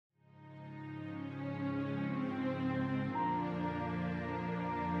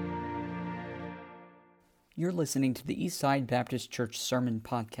You're listening to the Eastside Baptist Church Sermon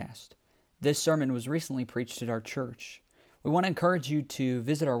Podcast. This sermon was recently preached at our church. We want to encourage you to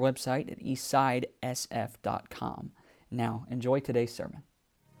visit our website at eastsidesf.com. Now, enjoy today's sermon.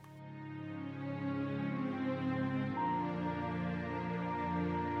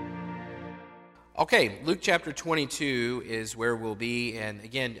 Okay, Luke chapter 22 is where we'll be, and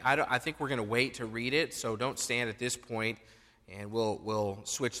again, I think we're going to wait to read it, so don't stand at this point, and we'll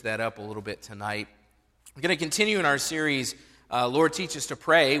switch that up a little bit tonight. We're going to continue in our series, Lord Teach Us to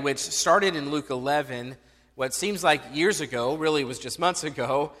Pray, which started in Luke 11, what seems like years ago, really was just months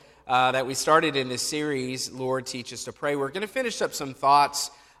ago, that we started in this series, Lord Teach Us to Pray. We're going to finish up some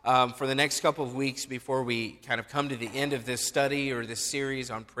thoughts for the next couple of weeks before we kind of come to the end of this study or this series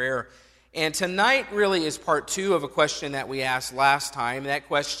on prayer. And tonight really is part two of a question that we asked last time. That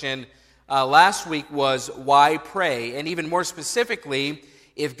question last week was, why pray? And even more specifically,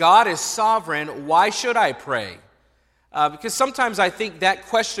 if God is sovereign, why should I pray? Because sometimes I think that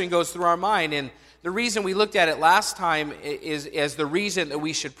question goes through our mind. And the reason we looked at it last time is as the reason that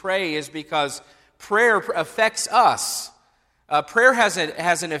we should pray is because prayer affects us. Prayer has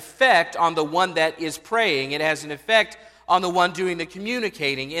an effect on the one that is praying. It has an effect on the one doing the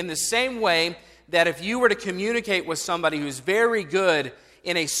communicating, in the same way that if you were to communicate with somebody who's very good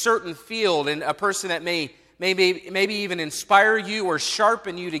in a certain field, and a person that maybe even inspire you or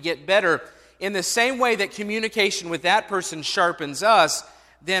sharpen you to get better, in the same way that communication with that person sharpens us,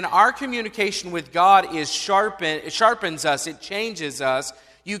 then our communication with God sharpens us, it changes us.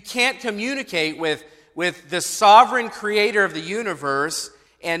 You can't communicate with the sovereign creator of the universe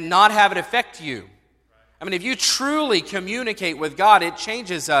and not have it affect you. I mean, if you truly communicate with God, it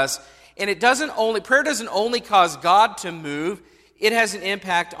changes us. And prayer doesn't only cause God to move, it has an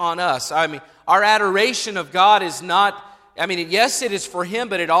impact on us. I mean, our adoration of God is not, yes, it is for Him,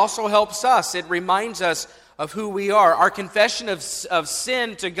 but it also helps us. It reminds us of who we are. Our confession of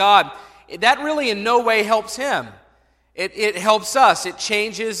sin to God, that really in no way helps Him. It helps us. It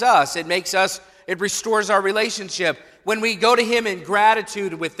changes us. It restores our relationship. When we go to Him in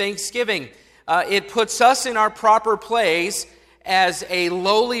gratitude with thanksgiving, it puts us in our proper place as a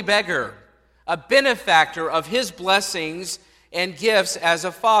lowly beggar, a benefactor of His blessings and gifts as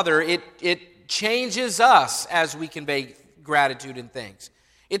a father. It changes us as we convey gratitude and thanks.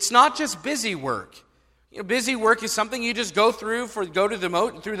 It's not just busy work. Busy work is something you just go through through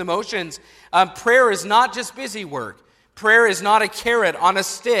the motions. Prayer is not just busy work. Prayer is not a carrot on a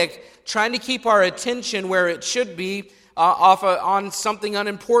stick trying to keep our attention where it should be on something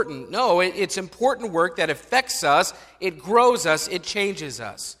unimportant. No, it's important work that affects us, it grows us, it changes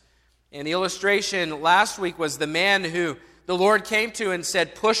us. And the illustration last week was the man who the Lord came to and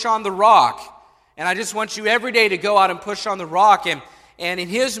said, push on the rock. And I just want you every day to go out and push on the rock. And in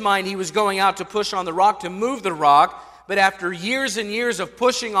his mind, he was going out to push on the rock, to move the rock. But after years and years of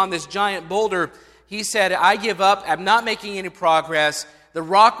pushing on this giant boulder, he said, I give up, I'm not making any progress. The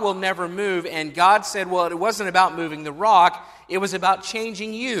rock will never move. And God said, well, it wasn't about moving the rock. It was about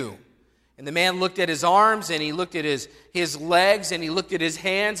changing you. And the man looked at his arms, and he looked at his legs, and he looked at his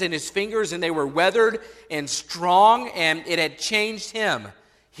hands and his fingers, and they were weathered and strong, and it had changed him.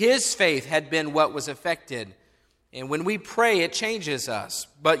 His faith had been what was affected. And when we pray, it changes us.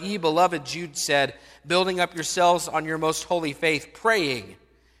 But ye beloved, Jude said, building up yourselves on your most holy faith, praying.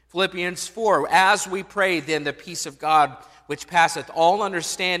 Philippians 4, as we pray, then the peace of God, which passeth all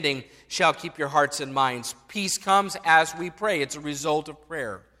understanding, shall keep your hearts and minds. Peace comes as we pray. It's a result of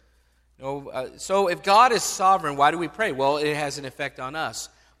prayer. So if God is sovereign, why do we pray? Well, it has an effect on us.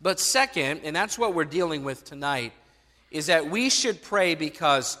 But second, and that's what we're dealing with tonight, is that we should pray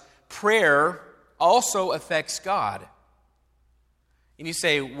because prayer also affects God. And you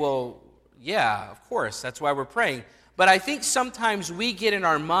say, well, yeah, of course, that's why we're praying. But I think sometimes we get in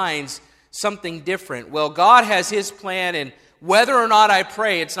our minds something different. Well, God has His plan, and whether or not I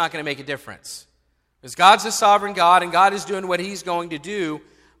pray, it's not going to make a difference. Because God's a sovereign God, and God is doing what He's going to do.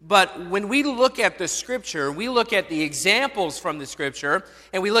 But when we look at the Scripture, we look at the examples from the Scripture,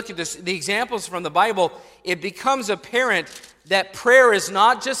 and we look at the examples from the Bible, it becomes apparent that prayer is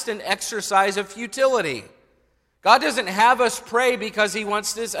not just an exercise of futility. God doesn't have us pray because He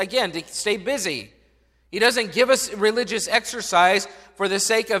wants us, again, to stay busy. He doesn't give us religious exercise for the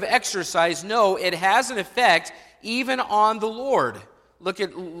sake of exercise. No, it has an effect even on the Lord. Look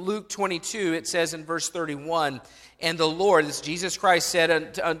at Luke 22. It says in verse 31, and the Lord, this Jesus Christ,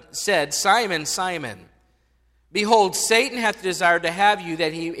 said, Simon, Simon, behold, Satan hath desired to have you,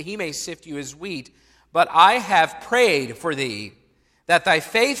 that he may sift you as wheat. But I have prayed for thee, that thy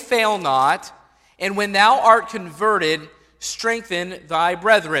faith fail not, and when thou art converted, strengthen thy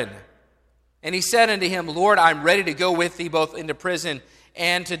brethren. And he said unto him, Lord, I'm ready to go with thee both into prison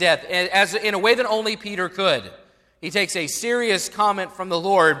and to death. As in a way that only Peter could. He takes a serious comment from the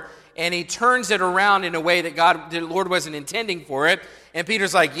Lord and he turns it around in a way that the Lord wasn't intending for it. And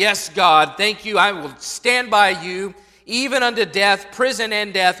Peter's like, yes, God, thank you. I will stand by you, even unto death, prison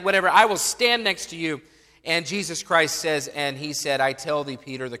and death, whatever. I will stand next to you. And Jesus Christ says, and he said, I tell thee,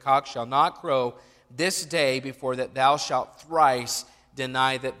 Peter, the cock shall not crow this day before that thou shalt thrice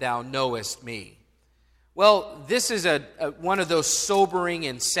deny that thou knowest me. Well, this is one of those sobering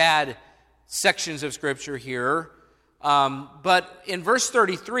and sad sections of Scripture here. But in verse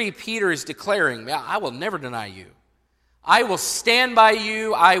 33, Peter is declaring, I will never deny you. I will stand by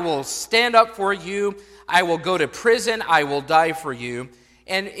you. I will stand up for you. I will go to prison. I will die for you.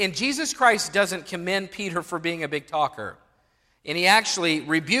 And Jesus Christ doesn't commend Peter for being a big talker. And he actually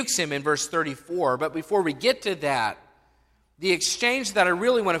rebukes him in verse 34. But before we get to that, the exchange that I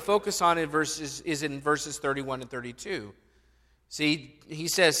really want to focus on is in verses 31 and 32. See, he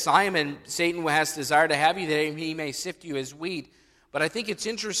says, Simon, Satan has desired to have you that he may sift you as wheat. But I think it's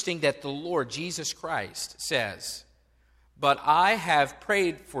interesting that the Lord, Jesus Christ, says, but I have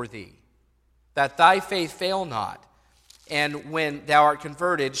prayed for thee, that thy faith fail not. And when thou art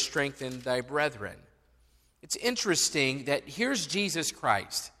converted, strengthen thy brethren. It's interesting that here's Jesus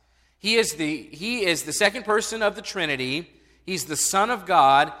Christ. He is the second person of the Trinity. He's the Son of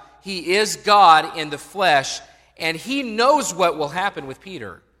God. He is God in the flesh. And he knows what will happen with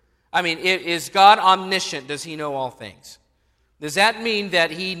Peter. I mean, is God omniscient? Does he know all things? Does that mean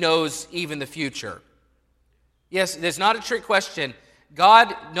that he knows even the future? Yes, it's not a trick question.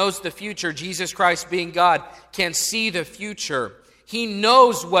 God knows the future. Jesus Christ, being God, can see the future. He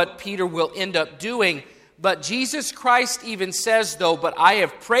knows what Peter will end up doing. But Jesus Christ even says, though, but I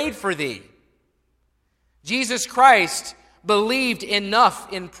have prayed for thee. Jesus Christ believed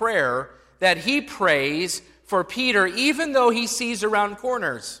enough in prayer that he prays for Peter, even though he sees around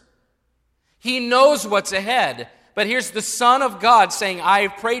corners. He knows what's ahead. But here's the Son of God saying, I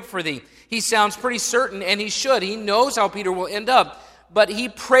have prayed for thee. He sounds pretty certain, and he should. He knows how Peter will end up. But he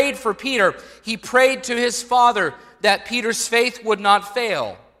prayed for Peter. He prayed to his Father that Peter's faith would not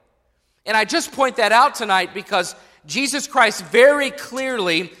fail. And I just point that out tonight because Jesus Christ very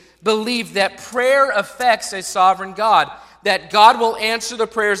clearly believed that prayer affects a sovereign God, that God will answer the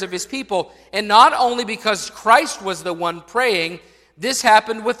prayers of his people. And not only because Christ was the one praying, this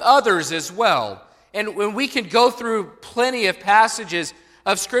happened with others as well. And when we can go through plenty of passages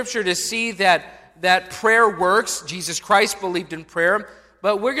of Scripture to see that prayer works, Jesus Christ believed in prayer.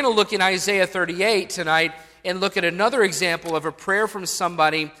 But we're going to look in Isaiah 38 tonight and look at another example of a prayer from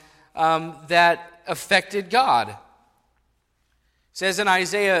somebody that affected God. It says in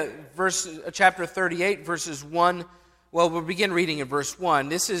Isaiah chapter 38, verses 1, well, we'll begin reading in verse 1.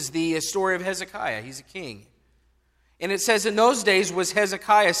 This is the story of Hezekiah. He's a king. And it says, in those days was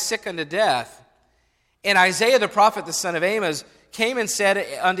Hezekiah sick unto death. And Isaiah the prophet, the son of Amos, came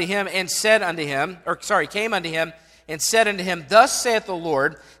unto him, and said unto him, thus saith the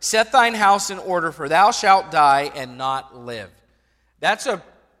Lord, set thine house in order, for thou shalt die and not live. That's a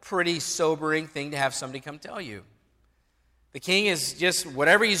pretty sobering thing to have somebody come tell you. The king is just,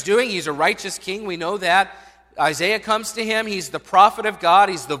 whatever he's doing, he's a righteous king. We know that. Isaiah comes to him. He's the prophet of God.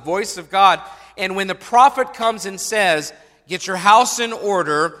 He's the voice of God. And when the prophet comes and says, get your house in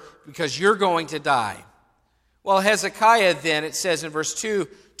order because you're going to die. Well, Hezekiah then, it says in verse 2,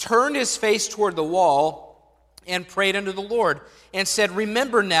 turned his face toward the wall and prayed unto the Lord and said,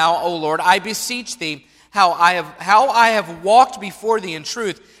 remember now, O Lord, I beseech thee, how I have walked before thee in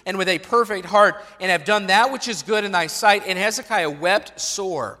truth and with a perfect heart, and have done that which is good in thy sight. And Hezekiah wept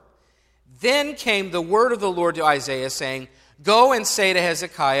sore. Then came the word of the Lord to Isaiah, saying, go and say to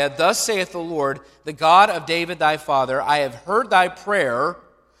Hezekiah, thus saith the Lord, the God of David thy father, I have heard thy prayer,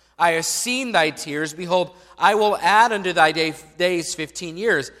 I have seen thy tears. Behold, I will add unto thy days 15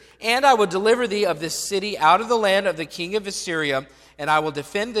 years, and I will deliver thee of this city out of the land of the king of Assyria, and I will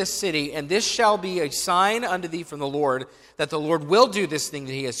defend this city, and this shall be a sign unto thee from the Lord, that the Lord will do this thing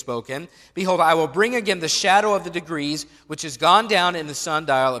that he has spoken. Behold, I will bring again the shadow of the degrees, which is gone down in the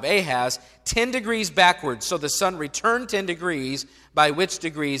sundial of Ahaz, 10 degrees backwards. So the sun returned 10 degrees, by which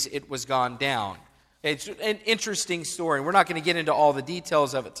degrees it was gone down. It's an interesting story. We're not going to get into all the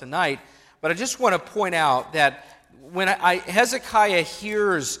details of it tonight, but I just want to point out that when Hezekiah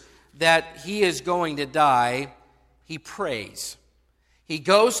hears that he is going to die, he prays. He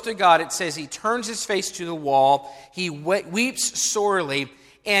goes to God. It says he turns his face to the wall. He weeps sorely.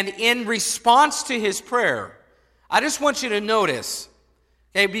 And in response to his prayer, I just want you to notice,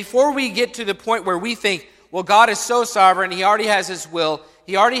 okay, before we get to the point where we think, well, God is so sovereign, he already has his will,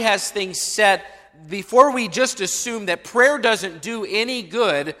 He already has things set. Before we just assume that prayer doesn't do any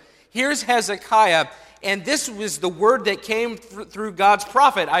good, here's Hezekiah, and this was the word that came through God's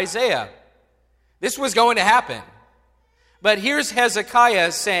prophet, Isaiah. This was going to happen. But here's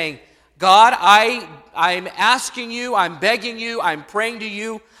Hezekiah saying, God, I'm asking you, I'm begging you, I'm praying to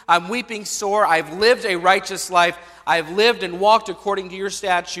you, I'm weeping sore, I've lived a righteous life, I've lived and walked according to your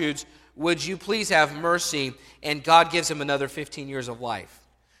statutes. Would you please have mercy? And God gives him another 15 years of life.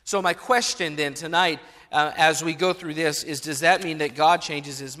 So my question then tonight, as we go through this, is does that mean that God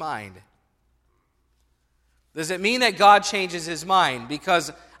changes his mind? Does it mean that God changes his mind?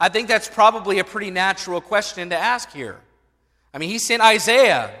 Because I think that's probably a pretty natural question to ask here. I mean, he sent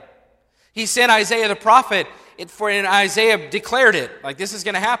Isaiah. He sent Isaiah the prophet, and Isaiah declared it, like this is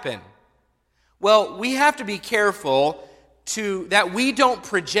going to happen. Well, we have to be careful that we don't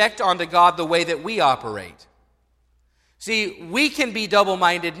project onto God the way that we operate. See, we can be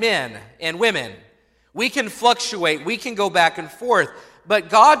double-minded men and women. We can fluctuate. We can go back and forth. But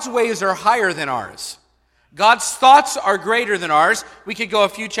God's ways are higher than ours. God's thoughts are greater than ours. We could go a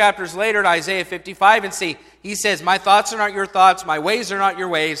few chapters later to Isaiah 55 and see, he says, my thoughts are not your thoughts, my ways are not your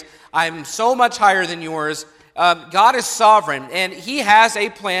ways. I'm so much higher than yours. God is sovereign, and he has a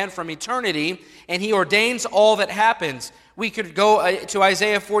plan from eternity, and he ordains all that happens. We could go to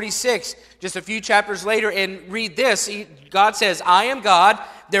Isaiah 46, just a few chapters later, and read this. God says, I am God,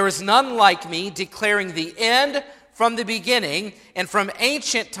 there is none like me, declaring the end from the beginning, and from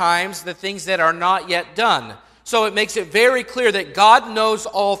ancient times the things that are not yet done. So it makes it very clear that God knows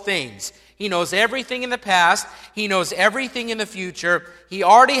all things. He knows everything in the past. He knows everything in the future. He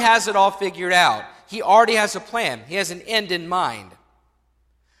already has it all figured out. He already has a plan. He has an end in mind.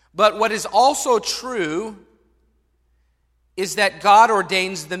 But what is also true is that God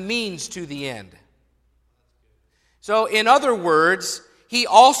ordains the means to the end. So in other words, he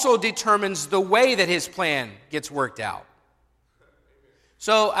also determines the way that his plan gets worked out.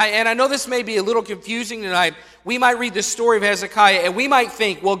 So, I know this may be a little confusing tonight. We might read the story of Hezekiah and we might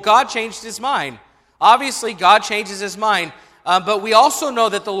think, well, God changed his mind. Obviously, God changes his mind. But we also know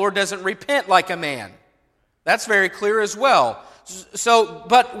that the Lord doesn't repent like a man. That's very clear as well.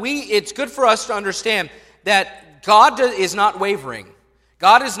 It's good for us to understand that God is not wavering.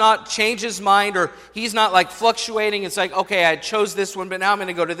 God does not change his mind, or he's not like fluctuating. It's like, okay, I chose this one, but now I'm going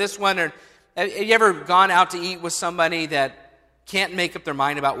to go to this one. Or have you ever gone out to eat with somebody that can't make up their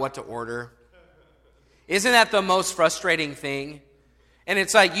mind about what to order? Isn't that the most frustrating thing? And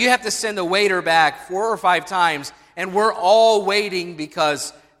it's like you have to send the waiter back 4 or 5 times, and we're all waiting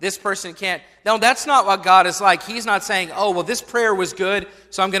because this person can't. No, that's not what God is like. He's not saying, oh, well, this prayer was good,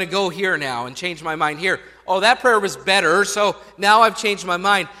 so I'm going to go here now and change my mind here. Oh, that prayer was better, so now I've changed my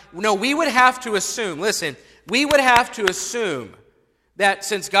mind. No, we would have to assume, we would have to assume that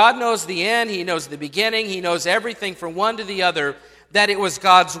since God knows the end, he knows the beginning, he knows everything from one to the other, that it was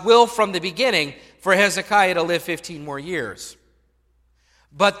God's will from the beginning for Hezekiah to live 15 more years.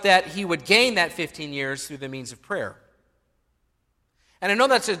 But that he would gain that 15 years through the means of prayer. And I know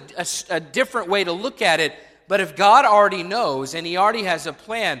that's a different way to look at it, but if God already knows and he already has a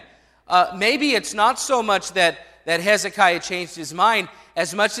plan, maybe it's not so much that Hezekiah changed his mind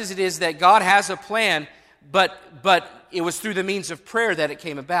as much as it is that God has a plan, but it was through the means of prayer that it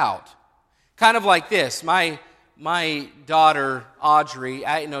came about. Kind of like this. My daughter, Audrey,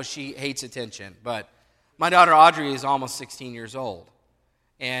 I know she hates attention, but my daughter, Audrey, is almost 16 years old.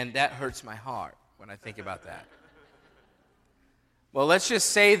 And that hurts my heart when I think about that. Well, let's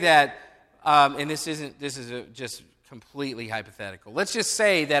just say that, and this is just completely hypothetical. Let's just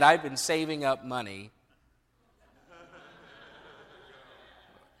say that I've been saving up money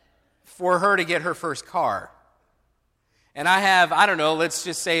for her to get her first car. And I have, let's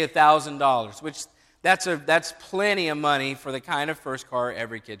just say $1,000, which that's plenty of money for the kind of first car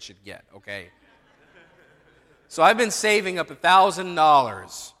every kid should get, okay? So I've been saving up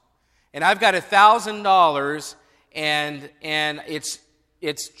 $1,000, and I've got $1,000, and it's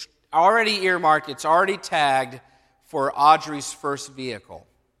already earmarked, it's already tagged for Audrey's first vehicle.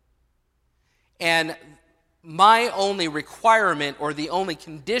 And my only requirement, or the only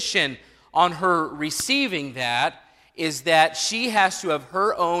condition on her receiving that, is that she has to have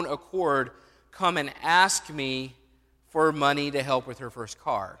her own accord come and ask me for money to help with her first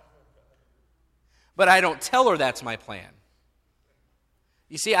car. But I don't tell her that's my plan.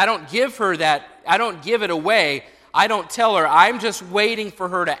 You see, I don't give her that, I don't give it away. I don't tell her. I'm just waiting for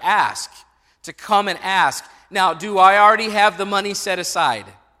her to ask, to come and ask. Now, do I already have the money set aside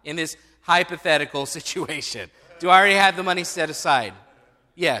in this hypothetical situation? Do I already have the money set aside?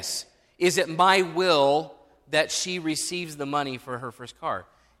 Yes. Is it my will that she receives the money for her first car?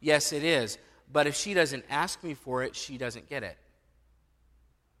 Yes, it is. But if she doesn't ask me for it, she doesn't get it.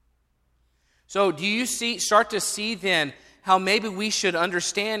 So do you start to see then how maybe we should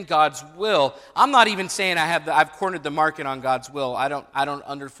understand God's will? I'm not even saying I've cornered the market on God's will. I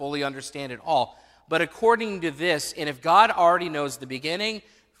don't fully understand it all. But according to this, and if God already knows the beginning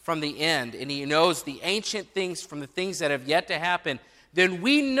from the end, and He knows the ancient things from the things that have yet to happen, then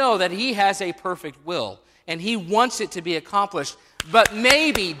we know that He has a perfect will, and He wants it to be accomplished. But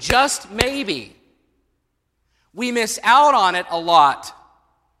maybe, just maybe, we miss out on it a lot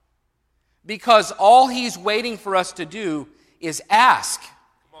because all He's waiting for us to do is ask.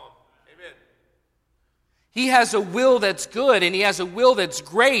 Come on. Amen. He has a will that's good, and He has a will that's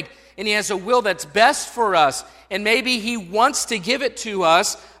great, and He has a will that's best for us. And maybe He wants to give it to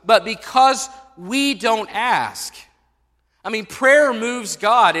us, but because we don't ask. I mean, prayer moves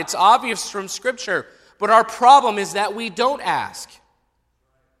God. It's obvious from Scripture. But our problem is that we don't ask.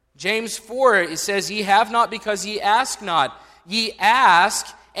 James 4, it says, "Ye have not because ye ask not. Ye ask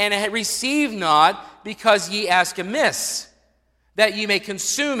and receive not because ye ask amiss, that ye may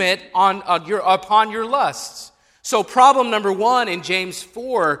consume it upon your lusts." So problem number one in James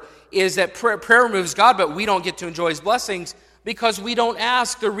 4 is that prayer moves God, but we don't get to enjoy His blessings because we don't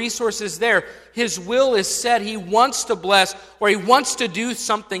ask. The resources there. His will is set. He wants to bless, or He wants to do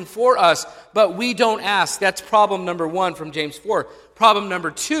something for us, but we don't ask. That's problem number one from James 4. Problem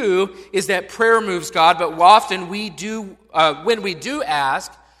number two is that prayer moves God, but often we do, when we do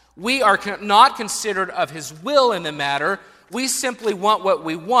ask, we are not considerate of His will in the matter. We simply want what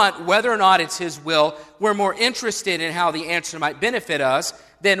we want, whether or not it's His will. We're more interested in how the answer might benefit us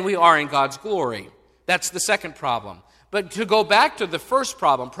than we are in God's glory. That's the second problem. But to go back to the first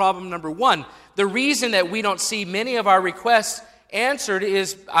problem number one, the reason that we don't see many of our requests answered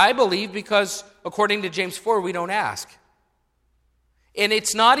is, I believe, because according to James 4, we don't ask. And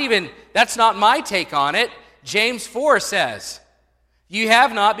that's not my take on it. James 4 says, "You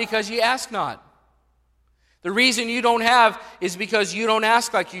have not because you ask not." The reason you don't have is because you don't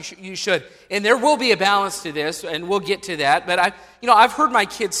ask like you should. And there will be a balance to this, and we'll get to that. But I've heard my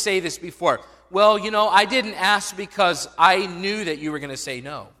kids say this before. "Well, I didn't ask because I knew that you were going to say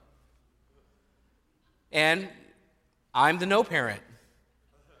no." And I'm the no parent.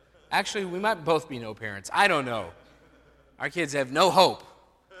 Actually, we might both be no parents. I don't know. Our kids have no hope.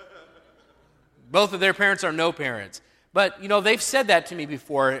 Both of their parents are no parents. But, they've said that to me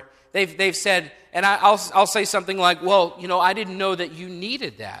before. They've said, and I'll say something like, "Well, I didn't know that you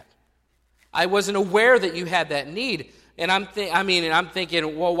needed that. I wasn't aware that you had that need." And I'm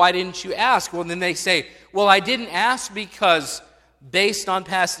thinking, "Well, why didn't you ask?" Well, then they say, "Well, I didn't ask because based on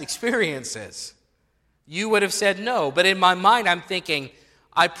past experiences, you would have said no." But in my mind, I'm thinking,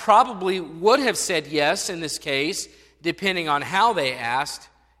 I probably would have said yes in this case, depending on how they asked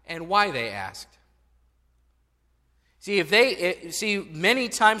and why they asked. See, many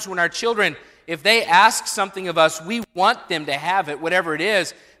times when our children, if they ask something of us, we want them to have it, whatever it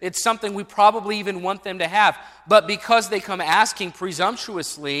is. It's something we probably even want them to have. But because they come asking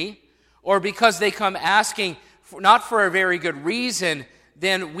presumptuously, or because they come asking not for a very good reason,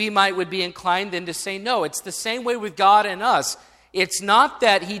 then we would be inclined then to say no. It's the same way with God and us. It's not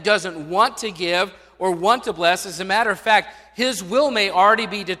that He doesn't want to give or want to bless. As a matter of fact, His will may already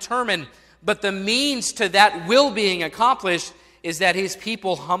be determined, but the means to that will being accomplished is that His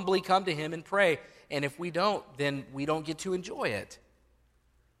people humbly come to Him and pray. And if we don't, then we don't get to enjoy it.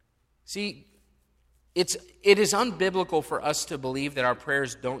 See, it is unbiblical for us to believe that our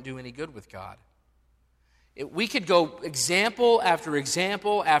prayers don't do any good with God. We could go example after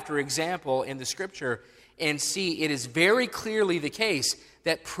example after example in the Scripture and see it is very clearly the case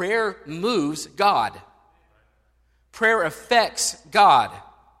that prayer moves God. Prayer affects God.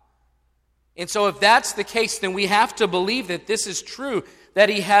 And so if that's the case, then we have to believe that this is true, that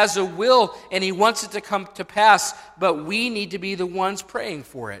He has a will and He wants it to come to pass, but we need to be the ones praying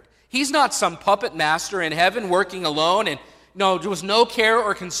for it. He's not some puppet master in heaven working alone, and there was no care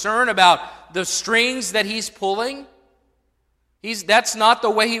or concern about the strings that He's pulling. That's not the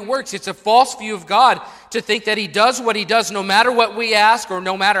way He works. It's a false view of God to think that He does what He does no matter what we ask or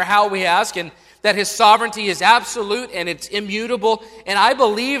no matter how we ask, and that His sovereignty is absolute and it's immutable. And I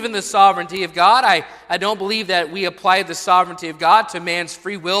believe in the sovereignty of God. I don't believe that we apply the sovereignty of God to man's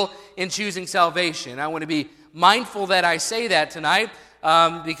free will in choosing salvation. I want to be mindful that I say that tonight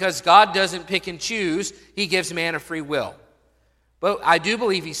because God doesn't pick and choose. He gives man a free will. But I do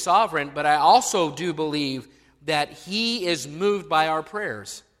believe He's sovereign, but I also do believe that He is moved by our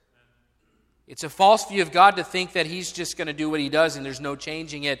prayers. It's a false view of God to think that He's just going to do what He does and there's no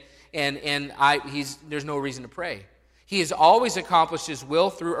changing it, and there's no reason to pray. He has always accomplished His will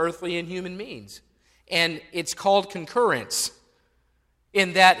through earthly and human means. And it's called concurrence,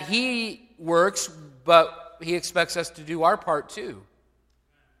 in that He works, but He expects us to do our part too.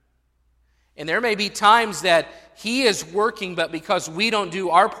 And there may be times that He is working, but because we don't do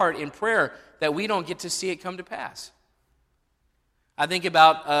our part in prayer, that we don't get to see it come to pass. I think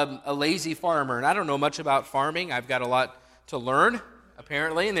about a lazy farmer, and I don't know much about farming. I've got a lot to learn,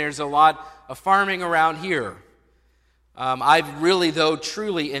 apparently, and there's a lot of farming around here. I've really, though,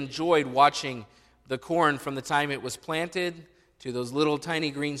 truly enjoyed watching the corn from the time it was planted to those little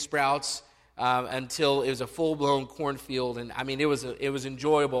tiny green sprouts until it was a full-blown cornfield. And I mean, it was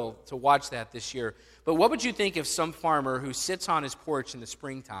enjoyable to watch that this year. But what would you think if some farmer who sits on his porch in the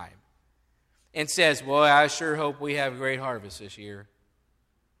springtime and says, "Well, I sure hope we have a great harvest this year,"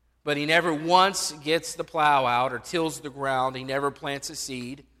 but he never once gets the plow out or tills the ground, he never plants a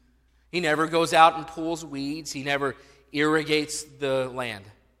seed, he never goes out and pulls weeds, he never irrigates the land.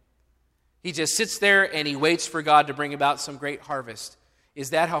 He just sits there and he waits for God to bring about some great harvest.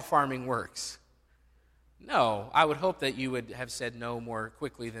 Is that how farming works? No. I would hope that you would have said no more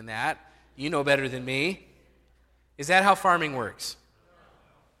quickly than that. You know better than me. Is that how farming works?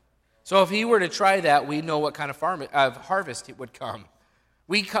 So if he were to try that, we know what kind of harvest it would come.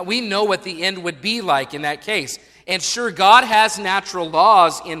 We know what the end would be like in that case. And sure, God has natural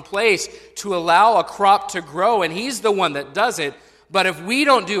laws in place to allow a crop to grow, and He's the one that does it. But if we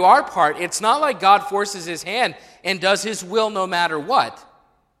don't do our part, it's not like God forces His hand and does His will no matter what.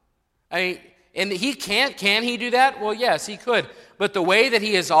 And He can't. Can He do that? Well, yes, He could. But the way that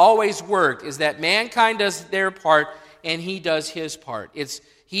He has always worked is that mankind does their part and He does His part.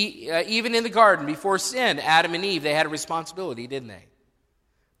 Even in the garden before sin, Adam and Eve, they had a responsibility, didn't they?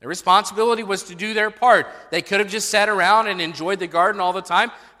 Their responsibility was to do their part. They could have just sat around and enjoyed the garden all the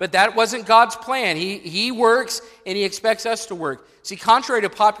time, but that wasn't God's plan. He works, and He expects us to work. See, contrary to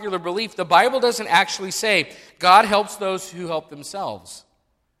popular belief, the Bible doesn't actually say God helps those who help themselves.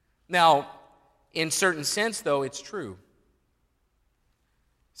 Now, in certain sense, though, it's true.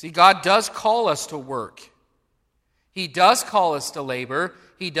 See, God does call us to work. He does call us to labor.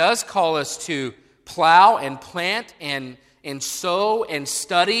 He does call us to plow and plant and sow and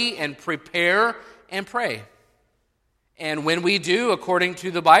study and prepare and pray. And when we do, according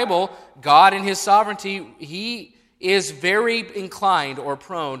to the Bible, God in His sovereignty, He is very inclined or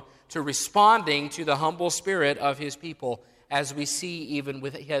prone to responding to the humble spirit of His people, as we see even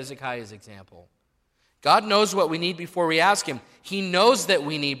with Hezekiah's example. God knows what we need before we ask Him. He knows that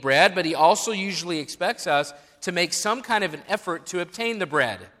we need bread, but He also usually expects us to make some kind of an effort to obtain the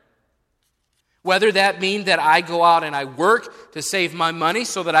bread. Whether that means that I go out and I work to save my money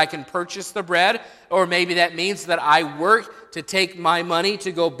so that I can purchase the bread, or maybe that means that I work to take my money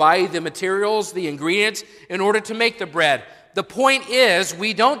to go buy the materials, the ingredients, in order to make the bread. The point is,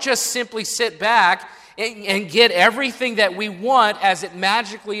 we don't just simply sit back and get everything that we want as it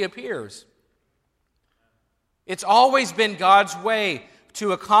magically appears. It's always been God's way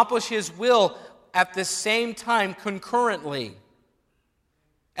to accomplish His will at the same time concurrently,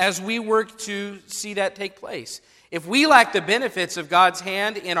 as we work to see that take place. If we lack the benefits of God's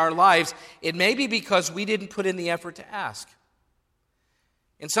hand in our lives, it may be because we didn't put in the effort to ask.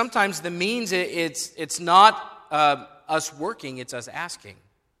 And sometimes the means, it's not us working, it's us asking.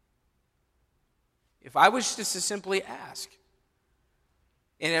 If I was just to simply ask,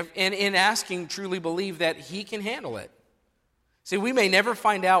 and in asking truly believe that He can handle it. See, we may never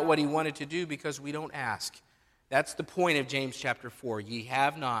find out what He wanted to do because we don't ask. That's the point of James chapter 4. Ye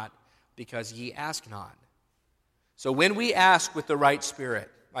have not because ye ask not. So when we ask with the right spirit,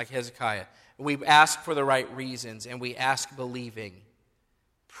 like Hezekiah, and we ask for the right reasons, and we ask believing,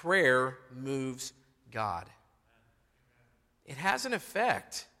 prayer moves God. It has an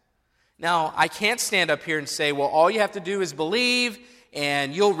effect. Now, I can't stand up here and say, well, all you have to do is believe,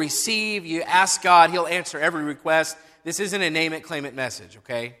 and you'll receive. You ask God, He'll answer every request. This isn't a name it, claim it message,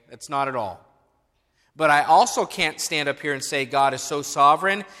 okay? That's not at all. But I also can't stand up here and say God is so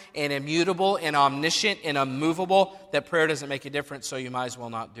sovereign and immutable and omniscient and unmovable that prayer doesn't make a difference, so you might as well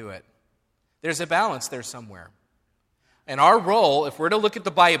not do it. There's a balance there somewhere. And our role, if we're to look at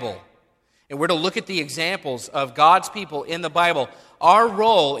the Bible, and we're to look at the examples of God's people in the Bible, our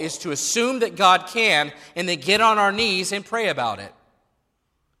role is to assume that God can and then get on our knees and pray about it.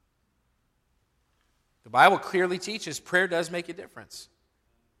 The Bible clearly teaches prayer does make a difference.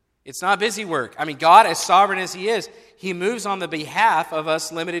 It's not busy work. I mean, God, as sovereign as He is, He moves on the behalf of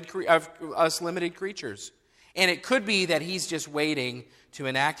us limited creatures. And it could be that he's just waiting to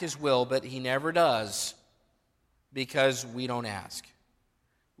enact his will, but he never does because we don't ask.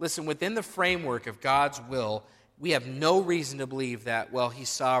 Listen, within the framework of God's will, we have no reason to believe that, well, he's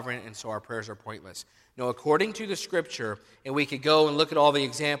sovereign and so our prayers are pointless. No, according to the Scripture, and we could go and look at all the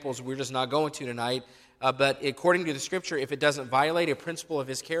examples, we're just not going to tonight, but according to the Scripture, if it doesn't violate a principle of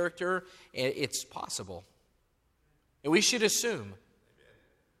his character, it's possible. And we should assume.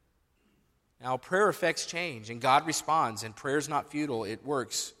 Now, prayer affects change, and God responds, and prayer is not futile. It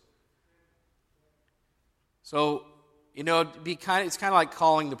works. So, it's kind of like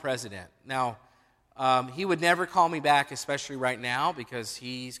calling the president. Now, he would never call me back, especially right now, because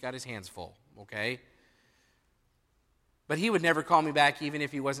he's got his hands full, okay? But he would never call me back even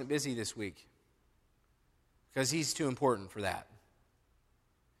if he wasn't busy this week, because he's too important for that.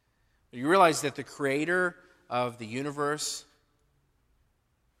 But you realize that the creator of the universe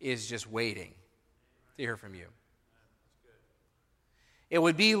is just waiting to hear from you. It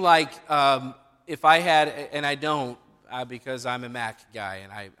would be like if I had, and I don't, because I'm a Mac guy,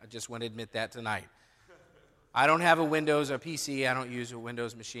 and I just want to admit that tonight. I don't have a PC. I don't use a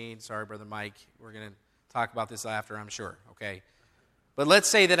Windows machine. Sorry, Brother Mike. We're going to talk about this after, I'm sure. Okay. But let's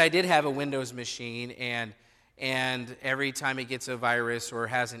say that I did have a Windows machine, and every time it gets a virus or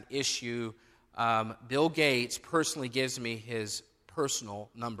has an issue, Bill Gates personally gives me his personal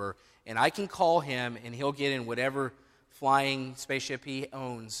number, and I can call him, and he'll get in whatever flying spaceship he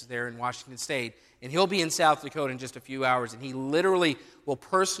owns there in Washington State, and he'll be in South Dakota in just a few hours, and he literally will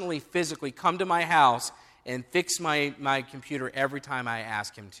personally, physically come to my house and fix my computer every time I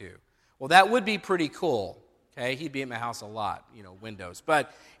ask him to. Well, that would be pretty cool, okay? He'd be at my house a lot, Windows,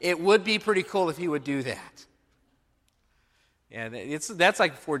 but it would be pretty cool if he would do that. Yeah, that's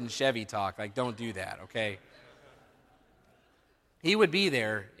like Ford and Chevy talk, like don't do that, okay? He would be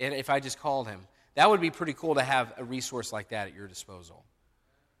there if I just called him. That would be pretty cool to have a resource like that at your disposal.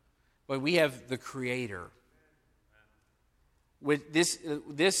 But we have the Creator. With this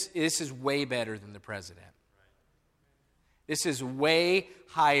is way better than the president. This is way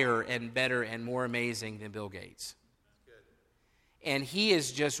higher and better and more amazing than Bill Gates. And he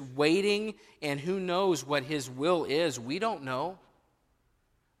is just waiting, and who knows what his will is? We don't know.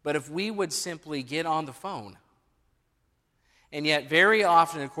 But if we would simply get on the phone. And yet, very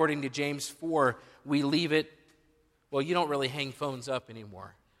often, according to James 4, we leave it, well, you don't really hang phones up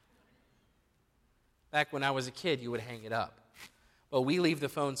anymore. Back when I was a kid, you would hang it up. Well, we leave the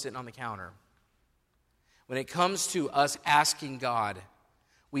phone sitting on the counter. When it comes to us asking God,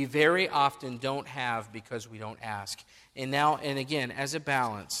 we very often don't have because we don't ask. And again, as a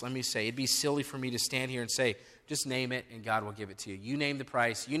balance, let me say, it'd be silly for me to stand here and say, just name it and God will give it to you. You name the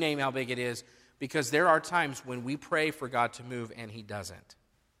price, you name how big it is, because there are times when we pray for God to move and He doesn't.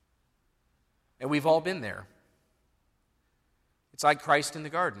 And we've all been there. It's like Christ in the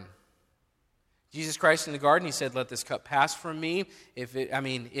garden. Jesus Christ in the garden, He said, let this cup pass from me. If it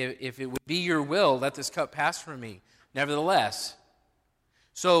would be your will, let this cup pass from me. Nevertheless.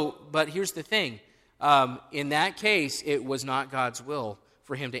 But here's the thing. In that case, it was not God's will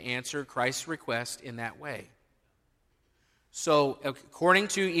for Him to answer Christ's request in that way. So, according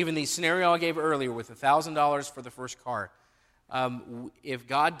to even the scenario I gave earlier with $1,000 for the first car, if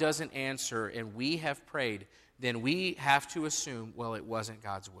God doesn't answer and we have prayed, then we have to assume, well, it wasn't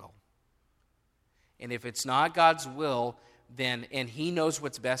God's will. And if it's not God's will, and He knows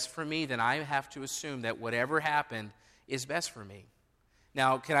what's best for me, then I have to assume that whatever happened is best for me.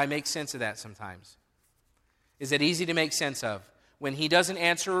 Now, can I make sense of that sometimes? Is it easy to make sense of? When He doesn't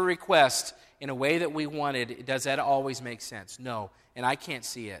answer a request in a way that we wanted, does that always make sense? No, and I can't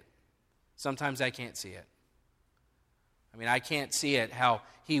see it. Sometimes I can't see it. I can't see it, how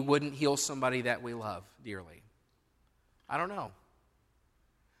He wouldn't heal somebody that we love dearly. I don't know.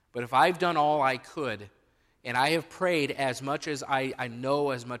 But if I've done all I could, and I have prayed as much as I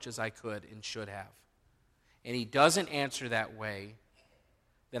know as much as I could and should have, and He doesn't answer that way,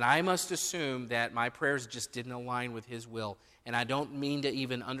 then I must assume that my prayers just didn't align with His will. And I don't mean to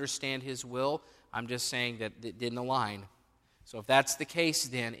even understand His will. I'm just saying that it didn't align. So if that's the case,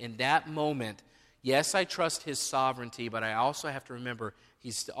 then in that moment, yes, I trust His sovereignty, but I also have to remember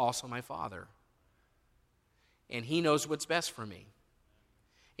He's also my Father. And He knows what's best for me.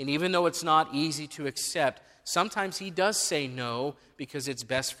 And even though it's not easy to accept, sometimes He does say no because it's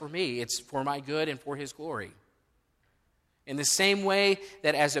best for me. It's for my good and for His glory. In the same way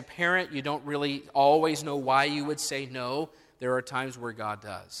that as a parent, you don't really always know why you would say no, there are times where God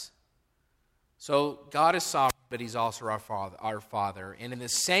does. So God is sovereign, but He's also our Father. And in the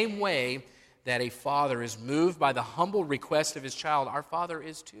same way that a father is moved by the humble request of his child, our Father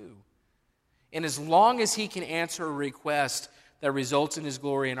is too. And as long as he can answer a request that results in his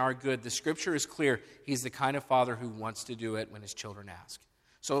glory and our good, the Scripture is clear. He's the kind of Father who wants to do it when his children ask.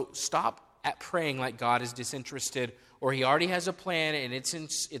 So stop at praying like God is disinterested, or he already has a plan and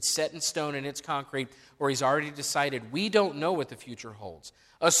it's set in stone and it's concrete, or he's already decided. We don't know what the future holds.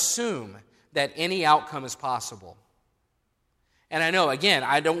 Assume that any outcome is possible. And I know, again,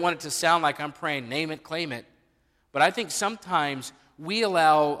 I don't want it to sound like I'm praying, name it, claim it. But I think sometimes we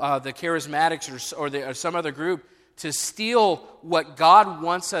allow the charismatics or some other group to steal what God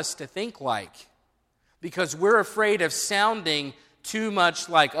wants us to think like, because we're afraid of sounding too much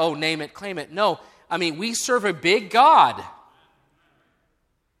like, oh, name it, claim it. No, I mean, we serve a big God.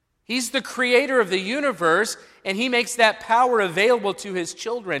 He's the creator of the universe, and he makes that power available to his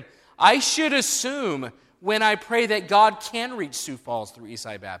children. I should assume when I pray that God can reach Sioux Falls through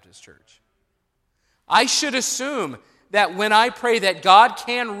Eastside Baptist Church. I should assume that when I pray that God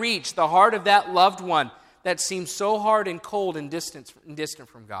can reach the heart of that loved one that seems so hard and cold and distant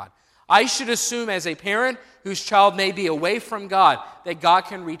from God. I should assume as a parent whose child may be away from God that God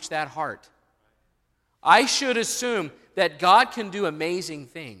can reach that heart. I should assume that God can do amazing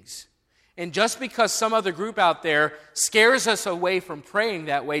things. And just because some other group out there scares us away from praying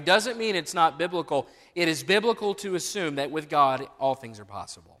that way doesn't mean it's not biblical. It is biblical to assume that with God, all things are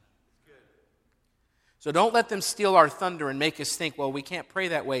possible. So don't let them steal our thunder and make us think, well, we can't pray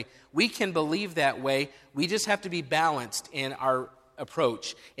that way. We can believe that way. We just have to be balanced in our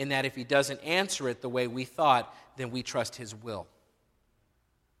approach, in that if he doesn't answer it the way we thought, then we trust his will.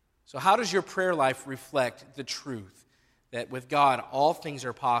 So how does your prayer life reflect the truth that with God, all things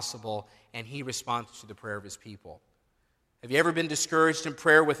are possible, and he responds to the prayer of his people? Have you ever been discouraged in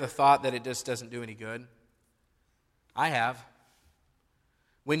prayer with the thought that it just doesn't do any good? I have.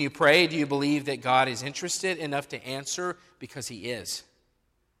 When you pray, do you believe that God is interested enough to answer? Because he is.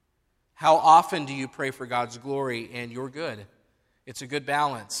 How often do you pray for God's glory and your good? It's a good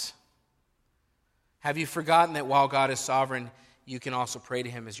balance. Have you forgotten that while God is sovereign, you can also pray to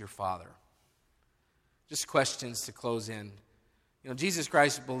him as your Father? Just questions to close in. Jesus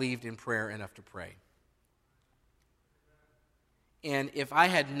Christ believed in prayer enough to pray. And if I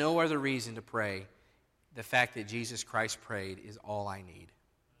had no other reason to pray, the fact that Jesus Christ prayed is all I need.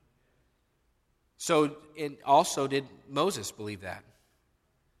 So also did Moses believe that?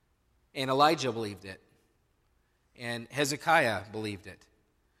 And Elijah believed it. And Hezekiah believed it.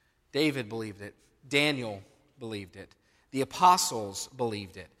 David believed it. Daniel believed it. The apostles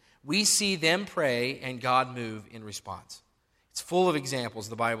believed it. We see them pray and God move in response. It's full of examples,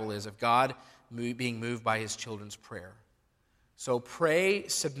 the Bible is, of God being moved by his children's prayer. So pray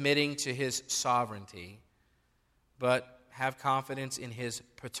submitting to his sovereignty, but have confidence in his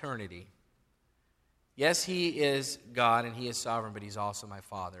paternity. Yes, he is God and he is sovereign, but he's also my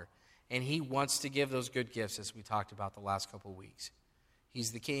Father. And he wants to give those good gifts, as we talked about the last couple of weeks.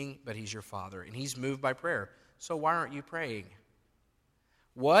 He's the king, but he's your Father. And he's moved by prayer. So why aren't you praying?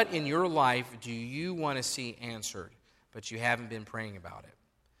 What in your life do you want to see answered, but you haven't been praying about it?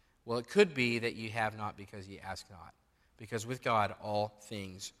 Well, it could be that you have not because you ask not. Because with God, all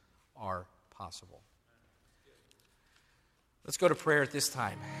things are possible. Let's go to prayer at this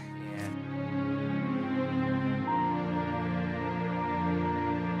time.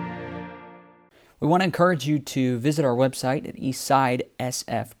 We want to encourage you to visit our website at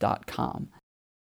eastsidesf.com.